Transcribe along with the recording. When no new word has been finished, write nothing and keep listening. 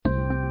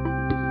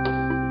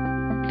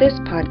This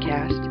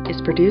podcast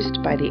is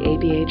produced by the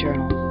ABA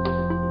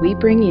Journal. We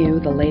bring you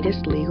the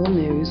latest legal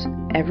news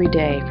every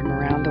day from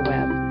around the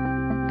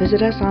web.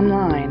 Visit us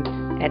online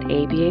at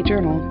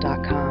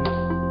abajournal.com.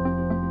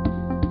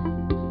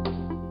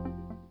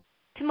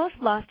 To most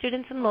law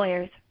students and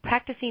lawyers,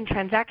 practicing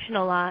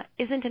transactional law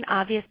isn't an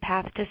obvious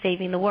path to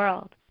saving the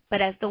world. But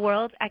as the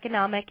world's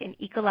economic and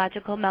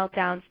ecological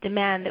meltdowns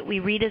demand that we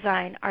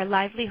redesign our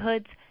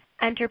livelihoods,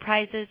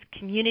 enterprises,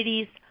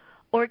 communities,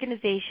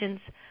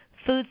 organizations,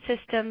 food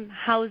system,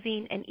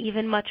 housing, and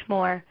even much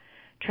more,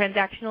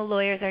 transactional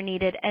lawyers are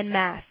needed en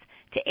masse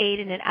to aid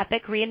in an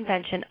epic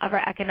reinvention of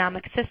our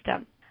economic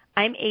system.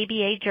 I'm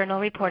ABA Journal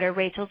reporter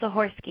Rachel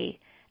Zahorsky,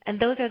 and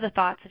those are the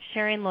thoughts of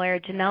sharing lawyer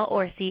Janelle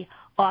Orsi,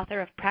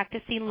 author of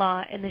Practicing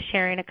Law in the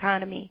Sharing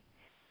Economy.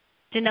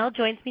 Janelle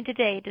joins me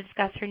today to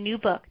discuss her new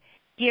book,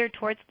 geared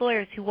towards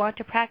lawyers who want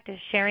to practice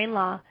sharing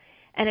law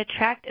and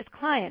attract as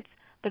clients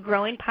the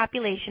growing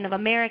population of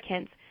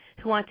Americans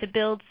who want to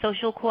build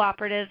social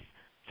cooperatives,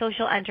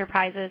 social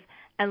enterprises,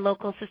 and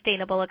local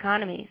sustainable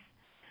economies.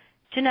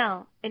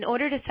 Janelle, in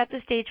order to set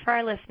the stage for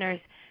our listeners,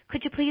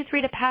 could you please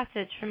read a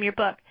passage from your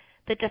book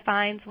that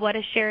defines what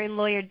a sharing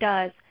lawyer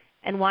does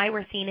and why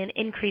we're seeing an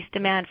increased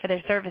demand for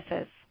their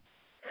services?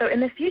 So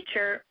in the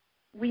future,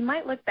 we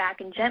might look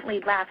back and gently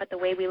laugh at the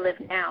way we live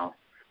now.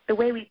 The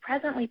way we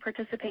presently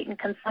participate in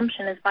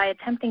consumption is by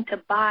attempting to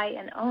buy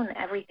and own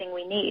everything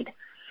we need.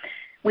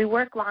 We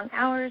work long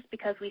hours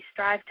because we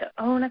strive to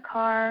own a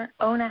car,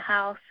 own a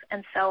house,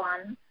 and so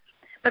on.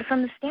 But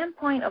from the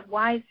standpoint of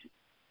wise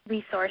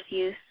resource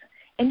use,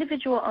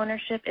 individual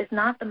ownership is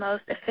not the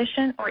most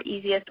efficient or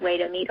easiest way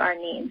to meet our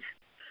needs.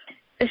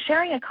 The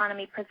sharing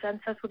economy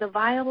presents us with a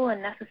viable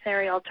and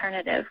necessary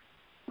alternative.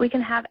 We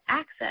can have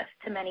access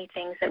to many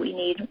things that we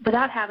need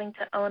without having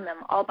to own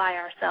them all by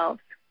ourselves.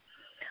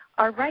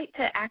 Our right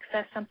to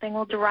access something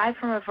will derive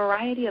from a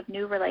variety of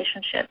new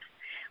relationships.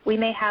 We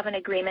may have an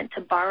agreement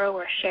to borrow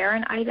or share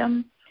an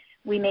item.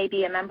 We may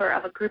be a member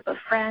of a group of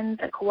friends,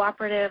 a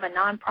cooperative, a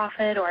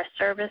nonprofit, or a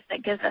service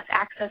that gives us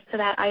access to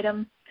that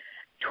item.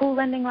 Tool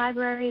lending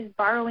libraries,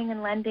 borrowing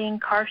and lending,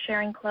 car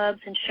sharing clubs,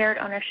 and shared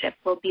ownership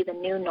will be the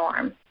new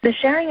norm. The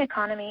sharing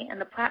economy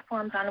and the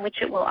platforms on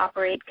which it will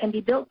operate can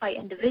be built by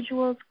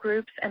individuals,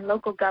 groups, and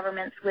local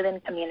governments within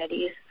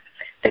communities.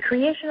 The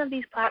creation of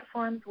these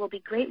platforms will be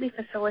greatly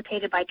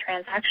facilitated by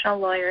transactional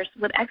lawyers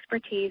with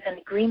expertise in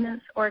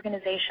agreements,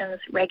 organizations,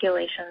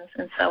 regulations,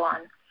 and so on.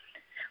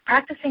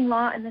 Practicing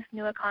law in this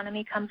new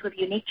economy comes with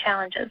unique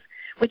challenges,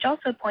 which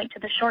also point to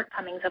the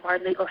shortcomings of our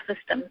legal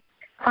system.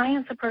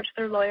 Clients approach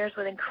their lawyers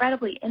with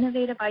incredibly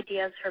innovative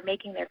ideas for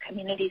making their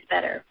communities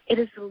better. It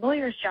is the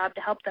lawyer's job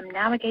to help them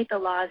navigate the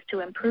laws to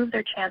improve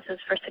their chances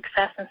for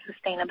success and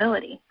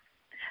sustainability.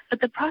 But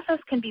the process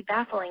can be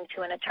baffling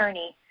to an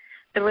attorney.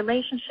 The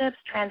relationships,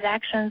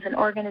 transactions, and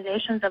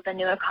organizations of the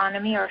new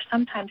economy are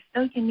sometimes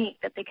so unique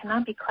that they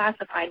cannot be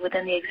classified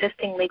within the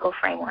existing legal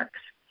frameworks.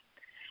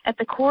 At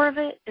the core of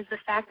it is the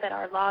fact that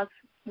our laws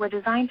were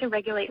designed to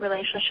regulate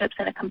relationships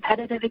in a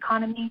competitive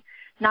economy,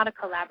 not a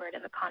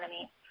collaborative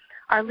economy.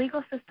 Our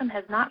legal system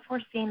has not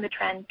foreseen the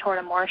trend toward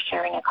a more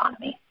sharing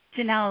economy.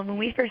 Janelle, when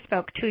we first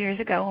spoke 2 years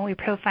ago, when we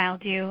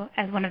profiled you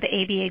as one of the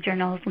ABA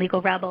Journal's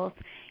legal rebels,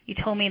 you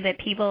told me that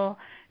people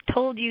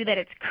told you that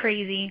it's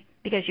crazy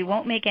because you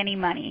won't make any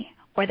money,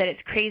 or that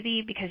it's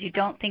crazy because you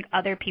don't think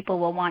other people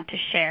will want to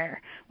share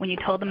when you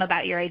told them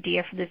about your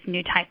idea for this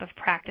new type of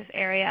practice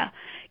area.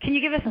 Can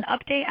you give us an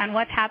update on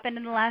what's happened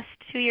in the last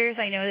 2 years?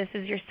 I know this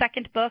is your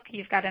second book.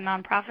 You've got a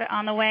nonprofit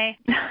on the way.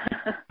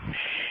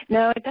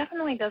 No, it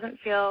definitely doesn't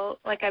feel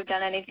like I've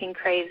done anything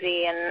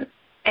crazy, and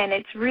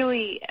it's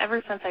really,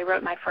 ever since I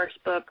wrote my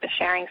first book, The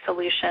Sharing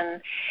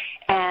Solution,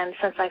 and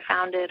since I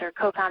founded or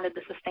co-founded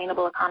the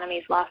Sustainable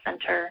Economies Law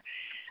Center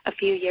a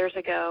few years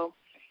ago,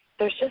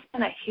 there's just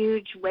been a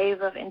huge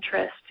wave of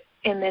interest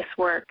in this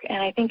work,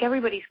 and I think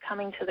everybody's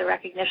coming to the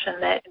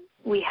recognition that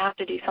we have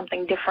to do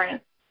something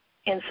different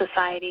in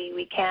society.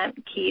 We can't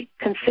keep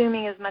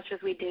consuming as much as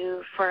we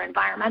do for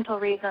environmental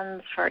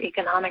reasons, for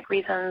economic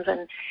reasons,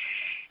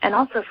 and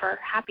also for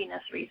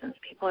happiness reasons.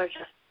 People are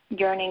just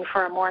yearning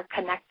for a more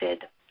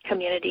connected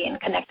community and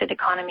connected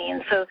economy,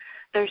 and so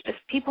there's just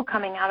people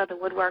coming out of the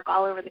woodwork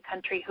all over the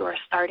country who are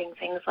starting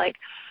things like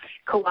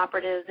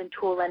cooperatives and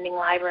tool lending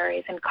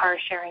libraries and car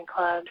sharing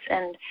clubs,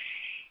 and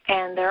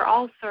they're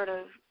all sort of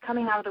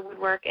coming out of the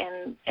woodwork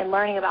and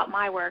learning about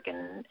my work,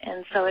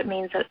 and so it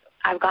means that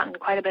I've gotten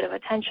quite a bit of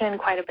attention,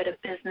 quite a bit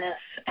of business,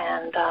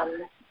 and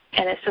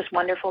it's just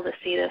wonderful to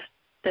see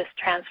this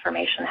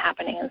transformation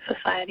happening in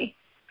society.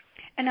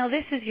 And now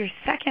this is your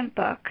second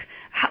book.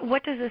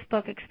 What does this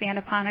book expand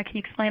upon? Or can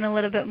you explain a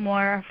little bit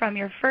more from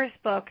your first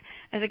book,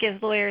 as it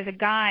gives lawyers a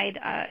guide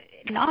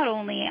not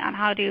only on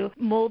how to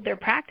mold their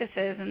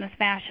practices in this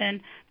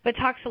fashion, but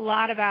talks a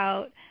lot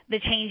about the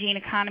changing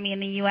economy in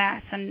the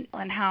U.S. and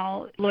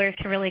how lawyers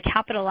can really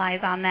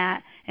capitalize on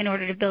that in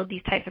order to build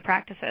these types of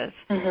practices.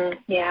 Mm-hmm.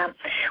 Yeah.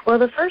 Well,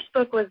 the first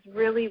book was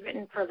really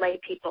written for lay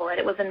people, and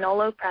it was a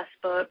Nolo Press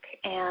book,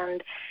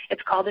 and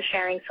it's called The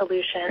Sharing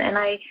Solution. And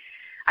I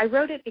I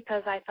wrote it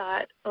because I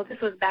thought, well, this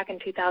was back in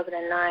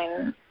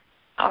 2009,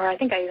 or I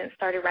think I even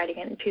started writing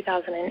it in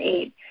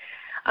 2008.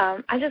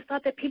 I just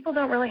thought that people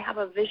don't really have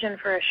a vision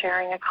for a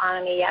sharing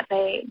economy yet.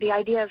 The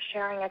idea of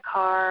sharing a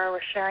car or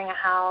sharing a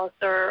house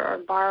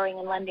or borrowing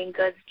and lending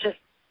goods just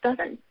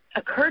doesn't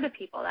occur to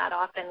people that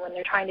often when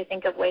they're trying to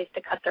think of ways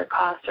to cut their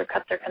costs or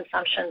cut their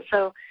consumption.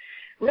 So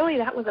really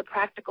that was a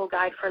practical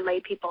guide for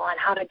lay people on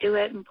how to do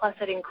it, and plus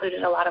it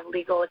included a lot of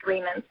legal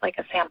agreements like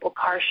a sample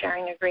car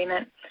sharing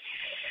agreement.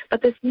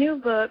 But this new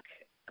book,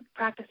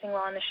 Practicing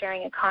Law in the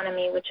Sharing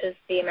Economy, which is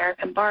the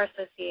American Bar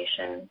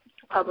Association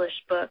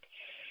published book,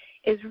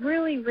 is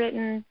really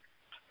written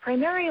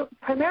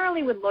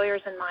primarily with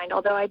lawyers in mind,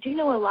 although I do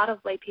know a lot of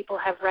lay people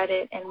have read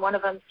it, and one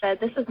of them said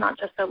this is not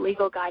just a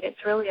legal guide,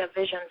 it's really a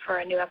vision for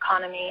a new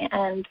economy.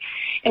 And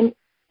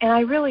I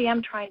really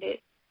am trying to,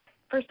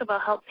 first of all,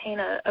 help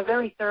paint a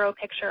very thorough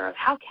picture of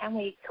how can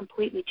we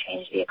completely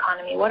change the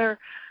economy.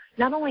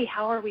 Not only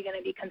how are we going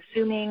to be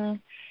consuming,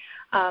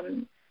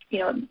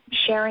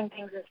 sharing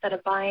things instead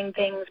of buying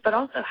things, but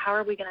also how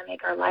are we going to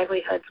make our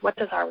livelihoods? What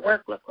does our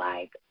work look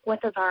like?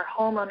 What does our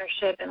home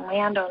ownership and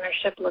land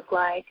ownership look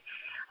like?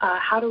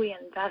 How do we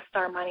invest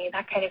our money?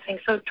 That kind of thing.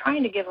 So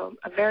trying to give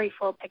a very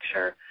full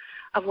picture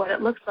of what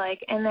it looks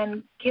like, and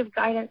then give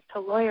guidance to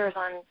lawyers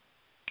on,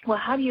 well,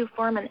 how do you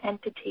form an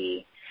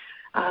entity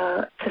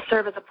to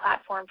serve as a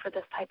platform for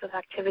this type of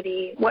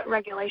activity? What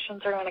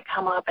regulations are going to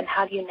come up, and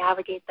how do you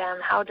navigate them?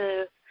 How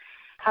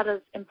does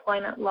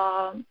employment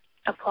law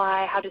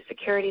apply? How do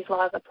securities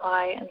laws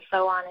apply, and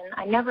so on? And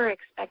I never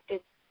expected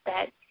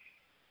that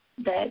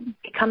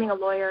becoming a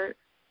lawyer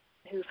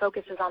who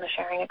focuses on the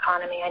sharing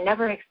economy, I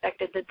never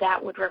expected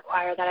that would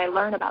require that I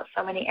learn about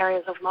so many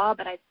areas of law,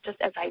 but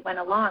just as I went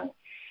along,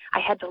 I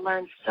had to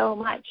learn so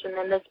much. And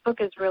then this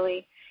book is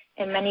really,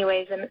 in many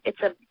ways, and it's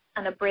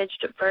an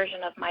abridged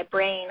version of my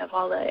brain of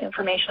all the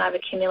information I've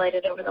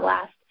accumulated over the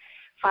last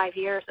 5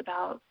 years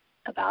about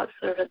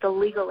sort of the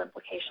legal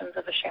implications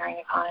of a sharing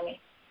economy.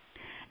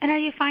 And are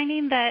you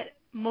finding that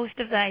most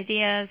of the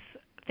ideas,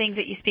 things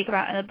that you speak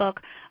about in the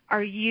book,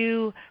 are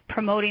you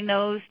promoting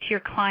those to your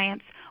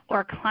clients, or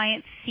are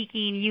clients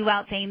seeking you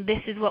out saying,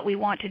 this is what we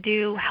want to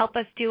do, help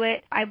us do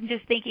it? I'm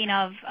just thinking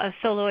of a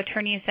solo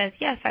attorney who says,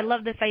 yes, I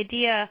love this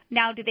idea.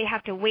 Now do they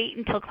have to wait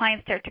until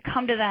clients start to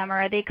come to them, or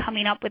are they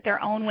coming up with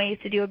their own ways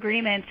to do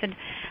agreements? And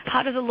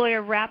how does a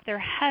lawyer wrap their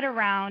head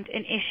around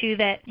an issue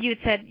that you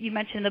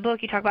mentioned in the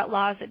book, you talk about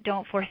laws that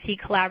don't foresee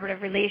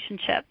collaborative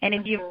relationships. And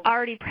if you're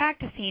already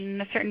practicing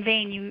in a certain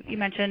vein, you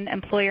mentioned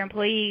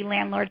employer-employee,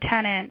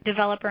 landlord-tenant,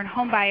 developer and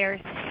home buyers.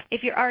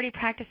 If you're already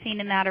practicing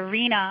in that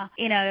arena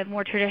in a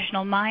more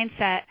traditional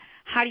mindset,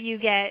 how do you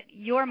get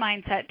your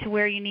mindset to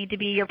where you need to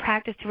be, your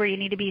practice to where you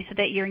need to be, so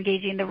that you're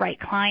engaging the right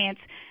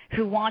clients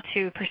who want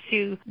to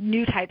pursue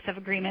new types of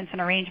agreements and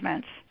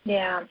arrangements?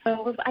 Yeah,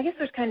 so I guess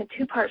there's kind of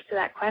two parts to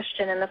that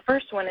question, and the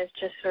first one is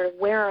just sort of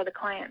where are the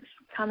clients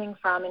coming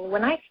from? And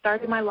when I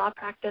started my law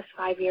practice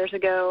 5 years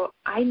ago,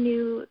 I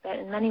knew that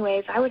in many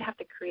ways I would have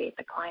to create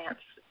the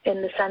clients,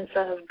 in the sense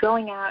of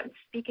going out and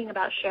speaking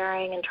about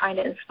sharing and trying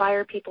to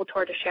inspire people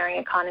toward a sharing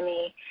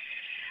economy,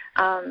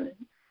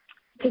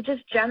 to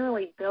just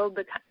generally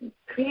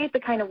create the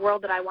kind of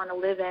world that I want to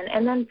live in.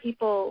 And then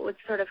people would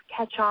sort of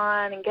catch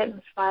on and get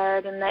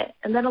inspired, and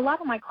then a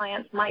lot of my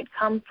clients might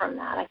come from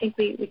that. I think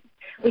we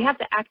have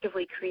to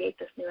actively create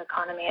this new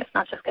economy. It's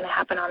not just going to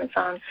happen on its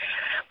own.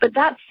 But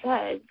that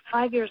said,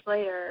 5 years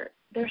later,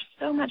 there's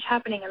so much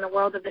happening in the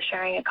world of the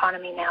sharing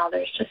economy now.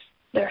 There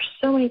are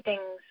so many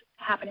things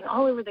happening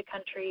all over the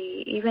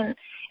country. Even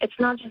it's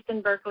not just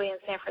in Berkeley and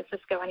San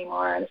Francisco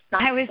anymore. It's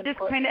not. I was just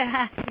going to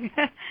ask.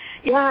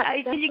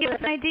 Yeah, can you give us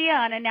an idea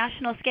on a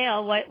national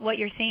scale what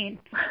you're seeing?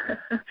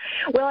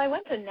 Well, I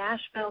went to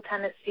Nashville,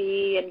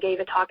 Tennessee, and gave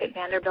a talk at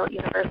Vanderbilt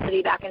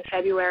University back in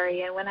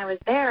February. And when I was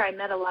there, I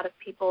met a lot of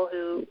people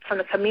from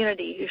the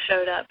community who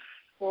showed up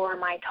for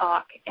my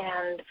talk,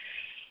 and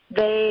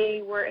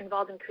they were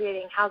involved in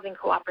creating housing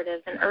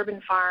cooperatives and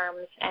urban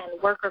farms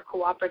and worker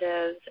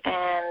cooperatives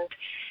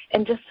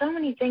and just so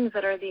many things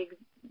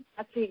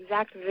that's the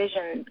exact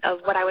vision of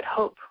what I would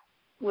hope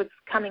was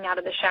coming out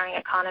of the sharing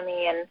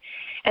economy.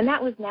 And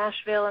that was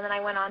Nashville, and then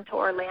I went on to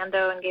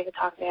Orlando and gave a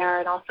talk there,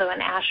 and also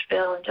in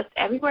Asheville, and just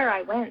everywhere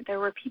I went, there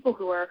were people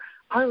who were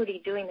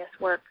already doing this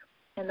work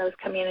in those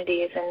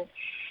communities.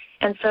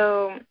 And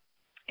so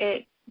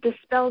it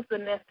dispels the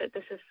myth that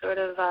this is sort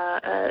of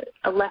a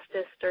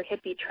leftist or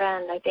hippie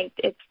trend. I think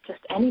it's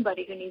just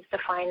anybody who needs to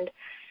find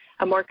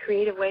a more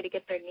creative way to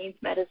get their needs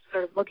met is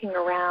sort of looking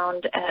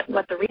around at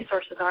what the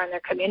resources are in their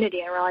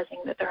community and realizing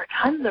that there are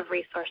tons of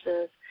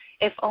resources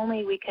if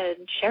only we could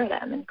share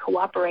them and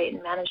cooperate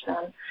and manage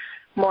them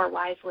more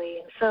wisely.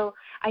 And so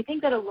I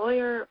think that a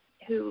lawyer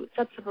who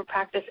sets up a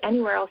practice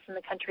anywhere else in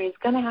the country is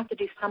going to have to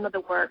do some of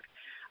the work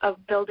of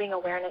building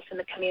awareness in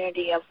the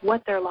community of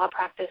what their law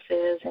practice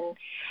is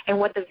and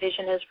what the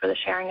vision is for the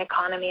sharing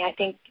economy. I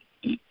think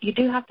you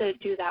do have to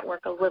do that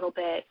work a little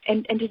bit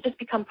and to just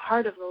become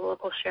part of the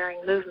local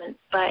sharing movement.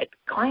 But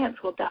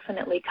clients will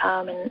definitely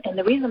come, and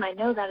the reason I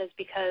know that is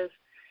because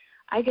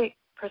I get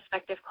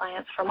prospective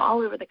clients from all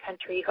over the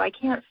country who I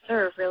can't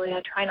serve, really.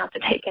 I try not to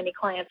take any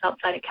clients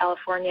outside of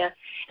California.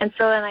 And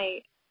so then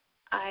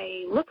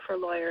I look for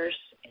lawyers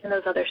in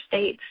those other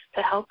states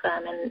to help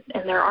them,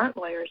 and there aren't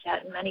lawyers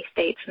yet in many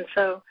states. And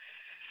so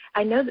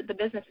I know that the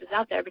business is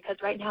out there because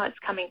right now it's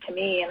coming to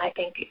me, and I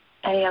think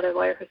any other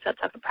lawyer who sets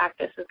up a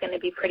practice is going to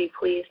be pretty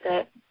pleased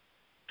at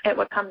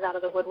what comes out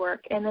of the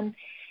woodwork.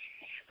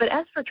 But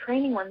as for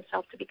training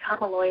oneself to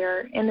become a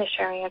lawyer in the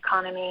sharing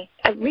economy,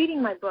 reading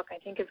my book I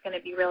think is going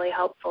to be really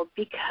helpful,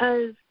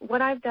 because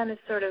what I've done is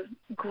sort of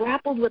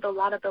grappled with a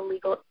lot of the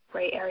legal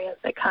gray areas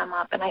that come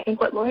up. And I think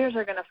what lawyers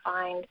are going to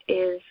find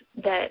is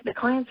that the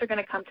clients are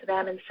going to come to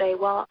them and say,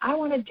 well, I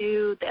want to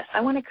do this.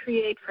 I want to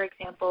create, for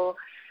example,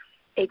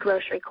 a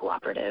grocery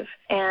cooperative,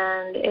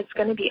 and it's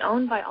going to be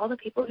owned by all the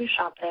people who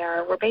shop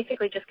there. We're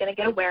basically just going to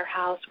get a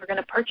warehouse. We're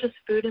going to purchase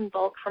food in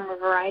bulk from a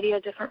variety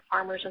of different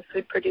farmers and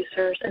food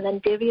producers and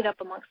then divvy it up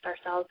amongst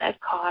ourselves at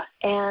cost.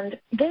 And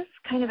this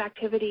kind of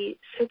activity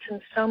sits in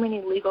so many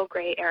legal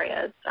gray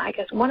areas. I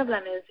guess one of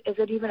them is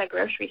it even a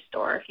grocery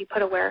store? If you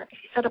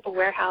set up a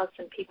warehouse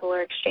and people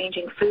are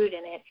exchanging food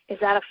in it, is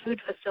that a food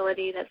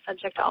facility that's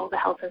subject to all the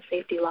health and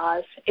safety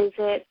laws? Is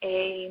it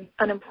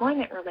an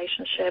employment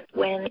relationship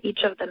when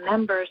each of the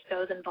members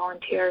goes and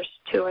volunteers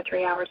 2 or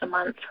 3 hours a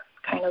month,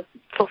 kind of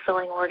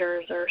fulfilling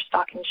orders or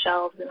stocking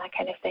shelves and that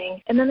kind of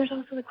thing? And then there's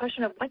also the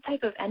question of what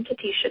type of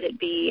entity should it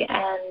be,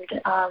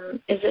 and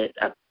is it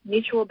a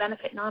mutual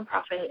benefit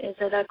nonprofit? Is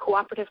it a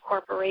cooperative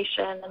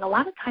corporation? And a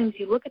lot of times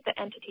you look at the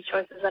entity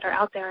choices that are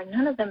out there and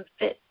none of them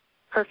fit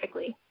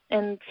perfectly.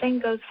 And same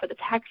goes for the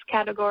tax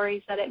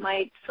categories that it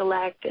might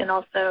select, and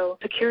also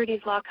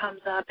securities law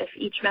comes up. If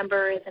each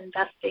member is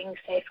investing,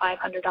 say,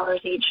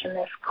 $500 each in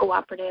this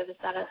cooperative, is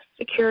that a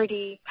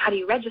security? How do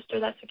you register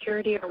that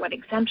security, or what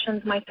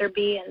exemptions might there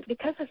be? And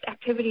because this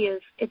activity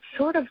it's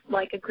sort of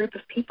like a group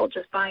of people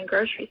just buying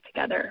groceries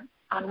together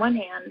on one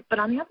hand, but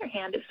on the other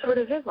hand, it sort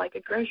of is like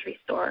a grocery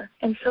store.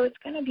 And so it's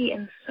going to be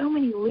in so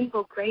many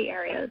legal gray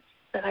areas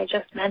that I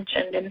just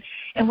mentioned.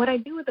 And what I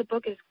do with the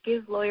book is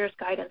give lawyers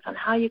guidance on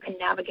how you can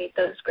navigate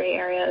those gray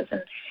areas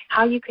and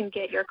how you can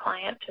get your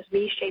client to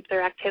reshape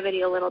their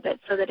activity a little bit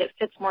so that it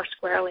fits more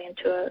squarely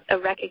into a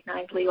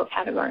recognized legal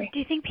category. Do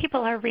you think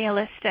people are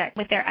realistic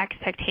with their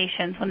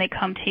expectations when they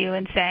come to you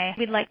and say,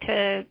 we'd like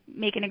to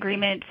make an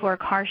agreement for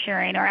car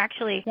sharing? Or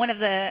actually, one of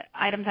the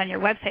items on your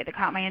website that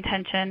caught my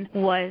attention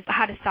was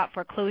how to stop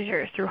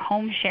foreclosures through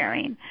home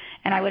sharing.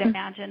 And I would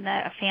imagine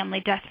that a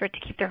family desperate to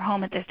keep their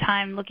home at this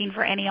time, looking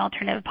for any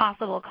alternative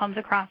possible, comes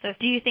across this.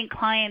 Do you think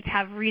clients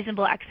have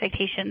reasonable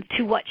expectations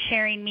to what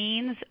sharing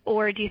means,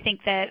 or do you think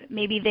that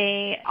maybe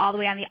they, all the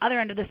way on the other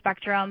end of the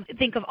spectrum,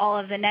 think of all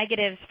of the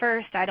negatives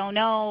first? I don't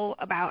know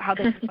about how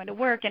this is going to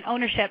work, and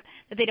ownership,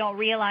 that they don't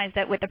realize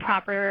that with the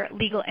proper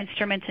legal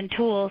instruments and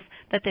tools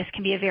that this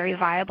can be a very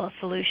viable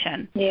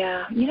solution.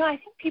 Yeah. I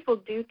think people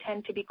do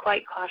tend to be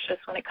quite cautious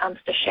when it comes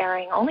to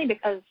sharing, only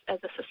because as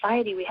a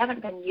society we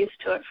haven't been used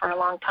to it for a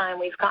long time.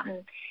 We've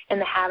gotten in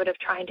the habit of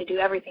trying to do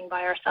everything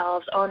by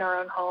ourselves, own our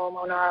own home,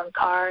 own our own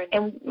car,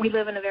 and we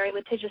live in a very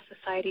litigious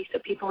society, so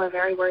people are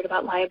very worried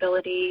about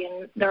liability,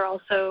 and they're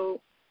also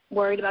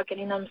worried about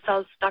getting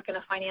themselves stuck in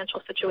a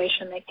financial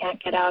situation they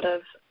can't get out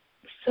of.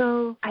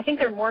 So I think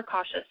they're more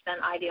cautious than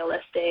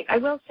idealistic. I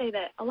will say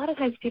that a lot of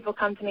times people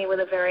come to me with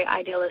a very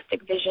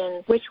idealistic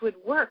vision, which would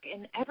work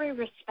in every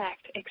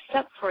respect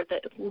except for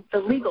the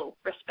legal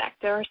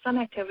respect. There are some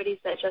activities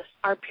that just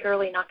are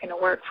purely not going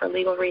to work for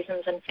legal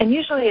reasons, and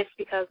usually it's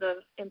because of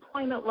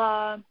employment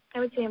law. I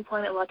would say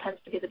employment law tends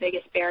to be the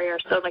biggest barrier.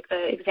 So like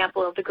the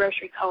example of the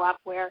grocery co-op,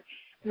 where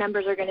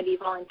members are going to be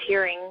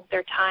volunteering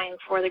their time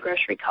for the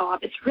grocery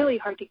co-op. It's really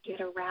hard to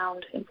get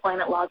around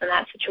employment laws in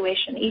that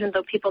situation, even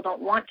though people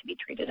don't want to be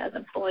treated as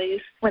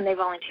employees when they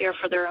volunteer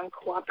for their own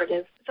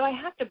cooperative. So I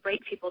have to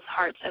break people's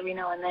hearts every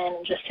now and then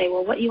and just say,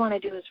 well, what you want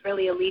to do is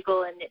really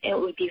illegal, and it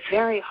would be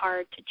very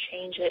hard to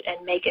change it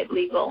and make it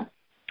legal.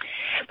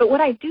 But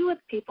what I do with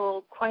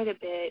people quite a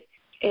bit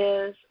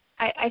is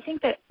I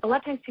think that a lot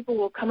of times people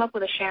will come up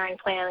with a sharing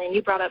plan, and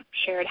you brought up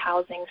shared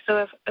housing.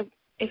 So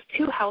if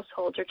two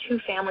households or two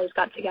families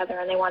got together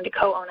and they wanted to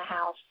co-own a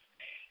house,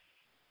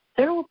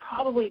 there will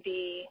probably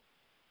be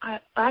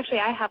actually,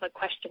 I have a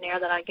questionnaire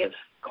that I give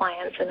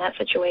clients in that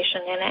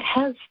situation, and it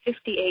has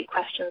 58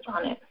 questions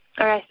on it.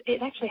 Or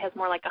it actually has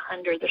more like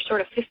 100. There's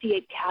sort of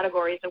 58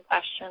 categories of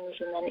questions,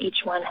 and then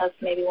each one has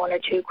maybe 1 or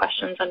 2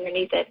 questions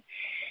underneath it.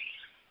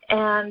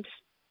 And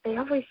they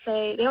always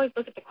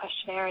look at the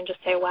questionnaire and just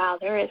say, wow,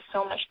 there is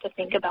so much to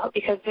think about,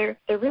 because there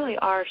really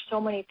are so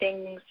many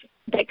things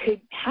that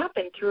could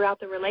happen throughout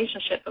the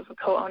relationship of a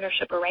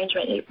co-ownership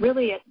arrangement.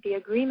 The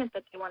agreement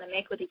that they want to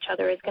make with each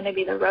other is going to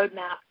be the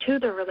roadmap to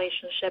the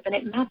relationship, and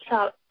it maps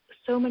out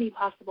so many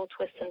possible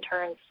twists and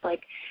turns,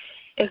 like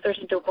if there's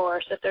a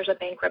divorce, if there's a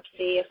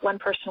bankruptcy, if one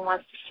person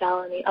wants to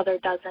sell and the other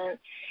doesn't,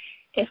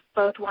 if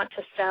both want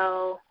to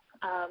sell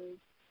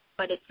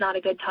but it's not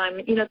a good time,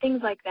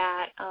 things like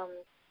that.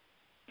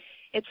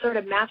 It sort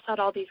of maps out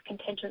all these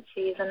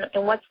contingencies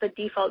and what's the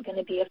default going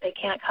to be if they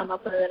can't come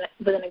up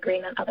with an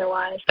agreement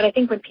otherwise. But I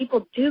think when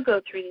people do go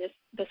through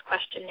this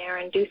questionnaire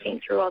and do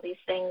think through all these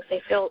things,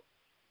 they feel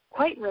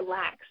quite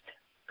relaxed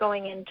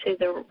going into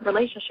the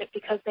relationship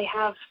because they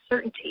have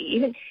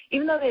certainty.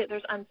 Even though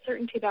there's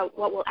uncertainty about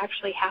what will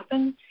actually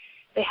happen,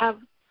 they have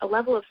a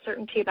level of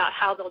certainty about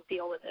how they'll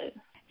deal with it.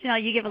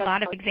 Janelle, you give a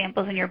lot of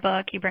examples in your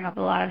book. You bring up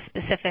a lot of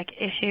specific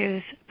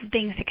issues,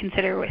 things to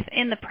consider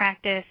within the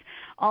practice,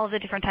 all of the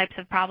different types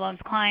of problems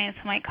clients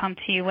might come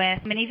to you with,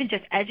 and even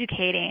just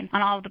educating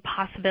on all of the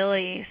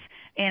possibilities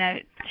in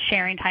a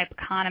sharing type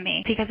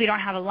economy. Because we don't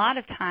have a lot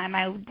of time,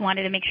 I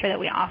wanted to make sure that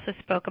we also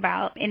spoke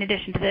about, in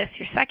addition to this,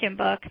 your second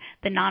book,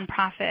 the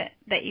nonprofit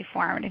that you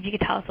formed. If you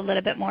could tell us a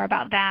little bit more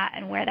about that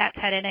and where that's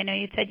headed. I know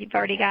you said you've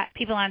already got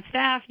people on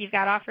staff, you've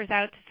got offers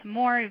out to some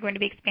more, you're going to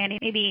be expanding.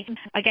 Maybe,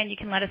 again, you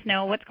can let us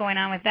know what's going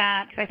on with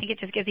that, because I think it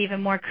just gives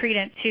even more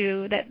credence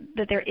to that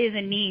there is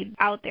a need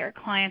out there.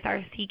 Clients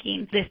are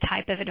seeking this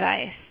type of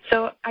advice.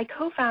 So I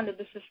co-founded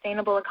the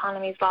Sustainable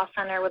Economies Law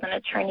Center with an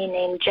attorney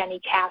named Jenny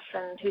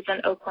Casson, who's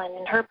in Oakland,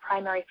 and her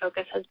primary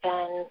focus has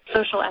been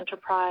social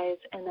enterprise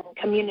and then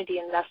community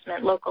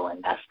investment, local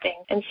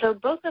investing. And so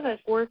both of us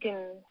work in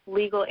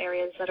legal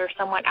areas that are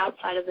somewhat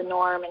outside of the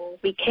norm, and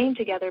we came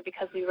together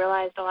because we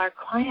realized that our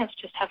clients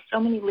just have so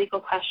many legal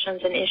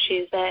questions and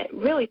issues that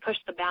really push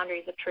the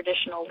boundaries of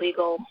traditional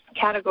legal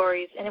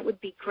categories, and it would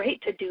be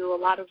great to do a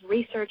lot of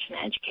research and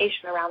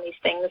education around these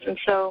things. And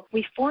so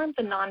we formed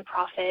the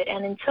nonprofit,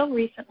 and until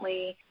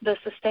recently, the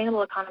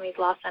Sustainable Economies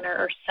Law Center,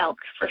 or SELC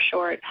for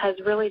short, has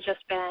really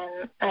just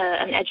been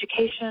an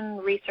education,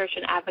 research,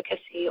 and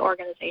advocacy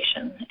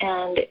organization.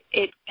 And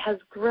it has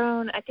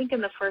grown, I think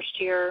in the first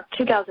year,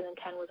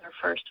 2010 was our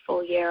first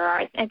full year.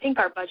 I think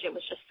our budget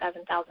was just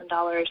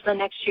 $7,000. The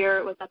next year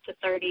it was up to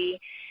 30.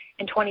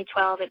 In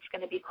 2012, it's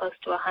going to be close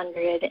to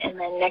 100, and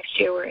then next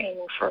year we're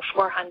aiming for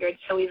 400.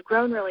 So we've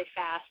grown really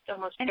fast,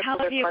 almost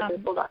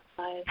quadrupled on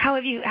size. How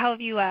have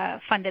you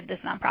funded this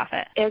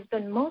nonprofit? It's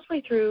been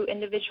mostly through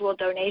individual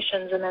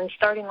donations, and then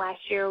starting last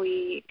year,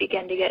 we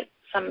began to get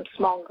some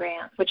small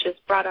grants, which has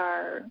brought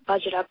our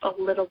budget up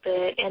a little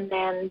bit. And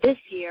then this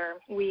year,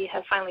 we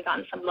have finally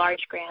gotten some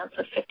large grants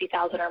of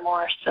 $50,000 or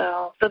more.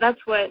 So that's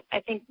what I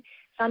think.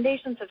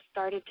 Foundations have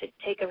started to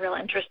take a real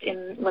interest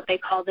in what they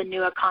call the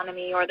new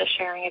economy or the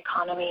sharing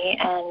economy,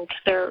 and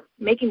they're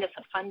making this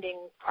a funding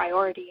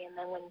priority. And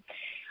then when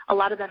a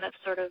lot of them have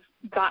sort of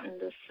gotten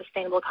the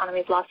Sustainable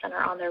Economies Law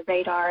Center on their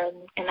radar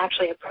and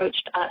actually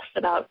approached us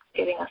about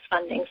giving us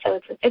funding.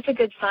 So it's a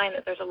good sign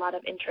that there's a lot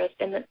of interest,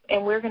 and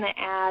we're going to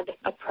add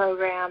a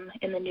program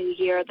in the new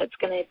year that's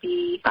going to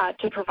be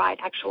to provide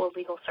actual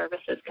legal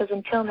services, because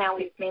until now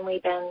we've mainly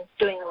been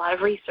doing a lot of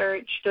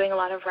research, doing a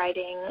lot of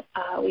writing.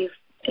 We've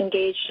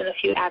engaged in a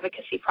few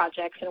advocacy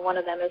projects, and one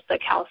of them is the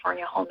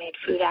California Homemade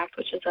Food Act,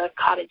 which is a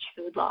cottage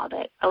food law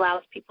that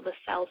allows people to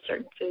sell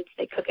certain foods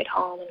they cook at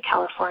home in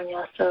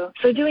California. So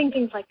doing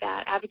things like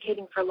that,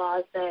 advocating for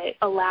laws that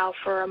allow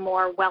for a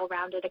more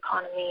well-rounded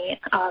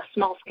economy,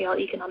 small-scale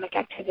economic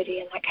activity,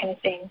 and that kind of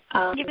thing.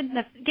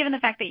 Given the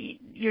fact that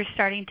you're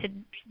starting to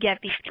get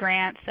these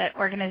grants, that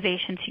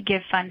organizations who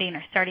give funding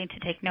are starting to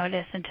take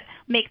notice and to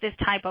make this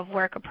type of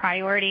work a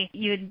priority,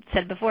 you had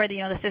said before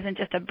that this isn't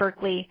just a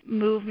Berkeley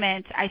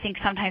movement. I think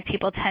sometimes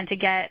people tend to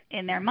get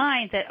in their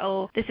minds that,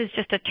 this is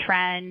just a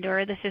trend,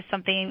 or this is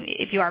something,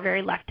 if you are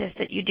very leftist,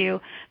 that you do.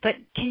 But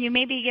can you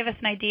maybe give us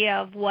an idea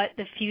of what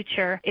the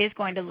future is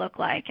going to look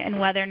like, and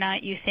whether or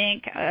not you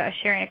think a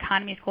sharing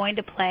economy is going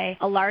to play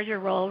a larger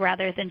role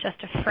rather than just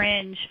a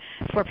fringe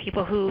for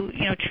people who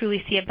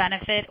truly see a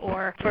benefit,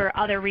 or for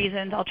other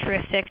reasons,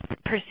 altruistic,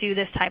 pursue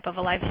this type of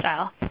a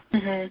lifestyle?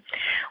 Mm-hmm.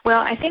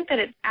 Well, I think that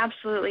it's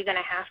absolutely going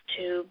to have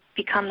to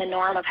become the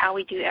norm of how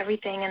we do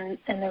everything,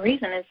 and the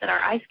reason is that our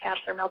ice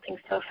caps are melting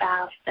so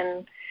fast.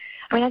 And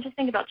I just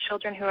think about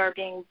children who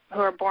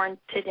are born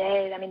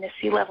today. The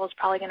sea level is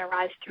probably going to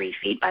rise 3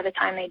 feet by the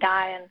time they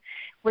die, and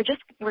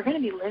we're going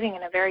to be living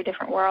in a very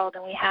different world,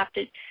 and we have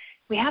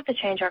to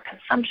change our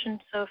consumption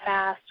so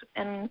fast,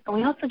 and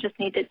we also just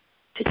need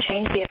to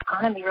change the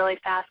economy really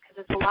fast,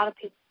 because there's a lot of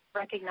people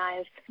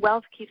recognize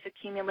wealth keeps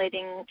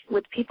accumulating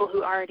with people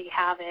who already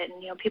have it,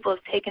 and people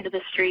have taken to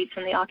the streets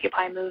in the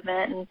Occupy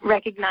movement and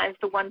recognize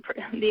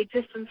the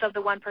existence of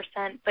the 1%.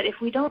 But if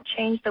we don't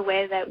change the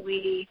way that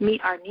we meet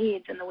our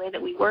needs and the way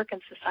that we work in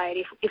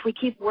society, if we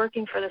keep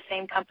working for the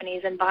same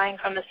companies and buying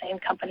from the same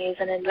companies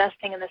and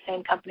investing in the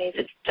same companies,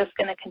 it's just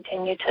going to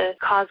continue to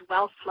cause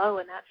wealth flow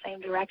in that same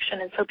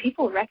direction. And so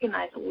people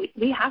recognize that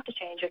we have to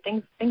change, or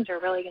things are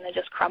really going to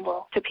just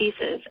crumble to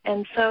pieces.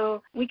 And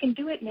so we can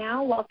do it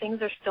now while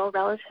things are still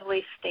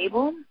relatively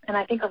stable, and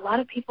I think a lot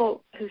of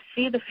people who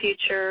see the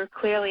future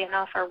clearly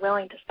enough are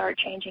willing to start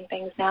changing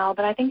things now.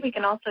 But I think we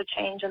can also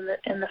change in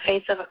the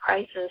face of a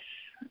crisis,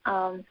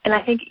 and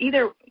I think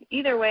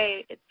either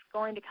way it's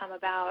going to come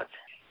about,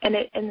 and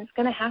it's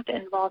going to have to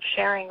involve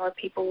sharing, or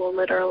people will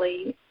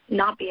literally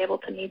not be able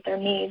to meet their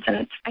needs.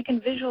 And I can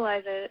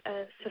visualize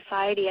a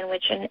society in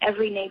which in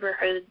every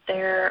neighborhood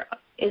there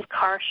is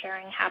car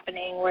sharing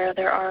happening, where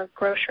there are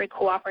grocery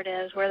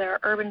cooperatives, where there are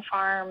urban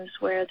farms,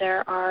 where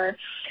there are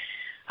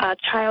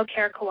child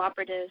care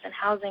cooperatives and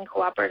housing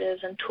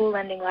cooperatives and tool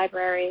lending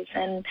libraries.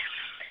 And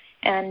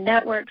and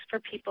networks for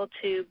people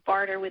to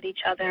barter with each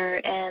other.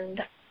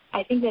 And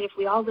I think that if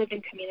we all lived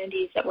in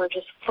communities that were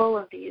just full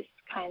of these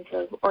kinds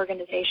of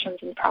organizations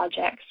and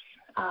projects,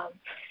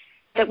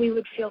 that we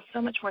would feel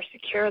so much more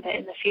secure that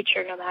in the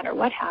future, no matter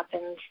what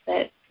happens,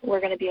 that we're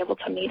going to be able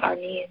to meet our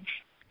needs.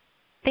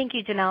 Thank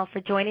you, Janelle, for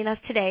joining us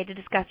today to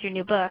discuss your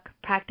new book,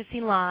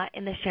 Practicing Law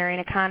in the Sharing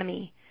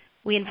Economy.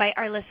 We invite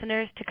our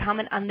listeners to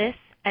comment on this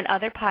and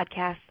other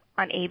podcasts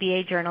on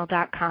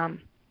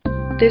abajournal.com.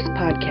 This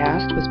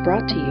podcast was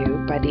brought to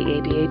you by the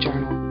ABA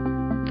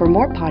Journal. For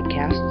more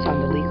podcasts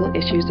on the legal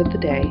issues of the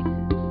day,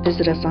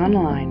 visit us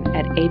online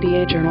at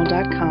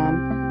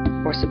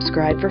abajournal.com or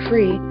subscribe for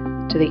free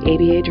to the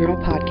ABA Journal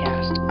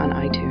podcast on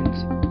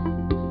iTunes.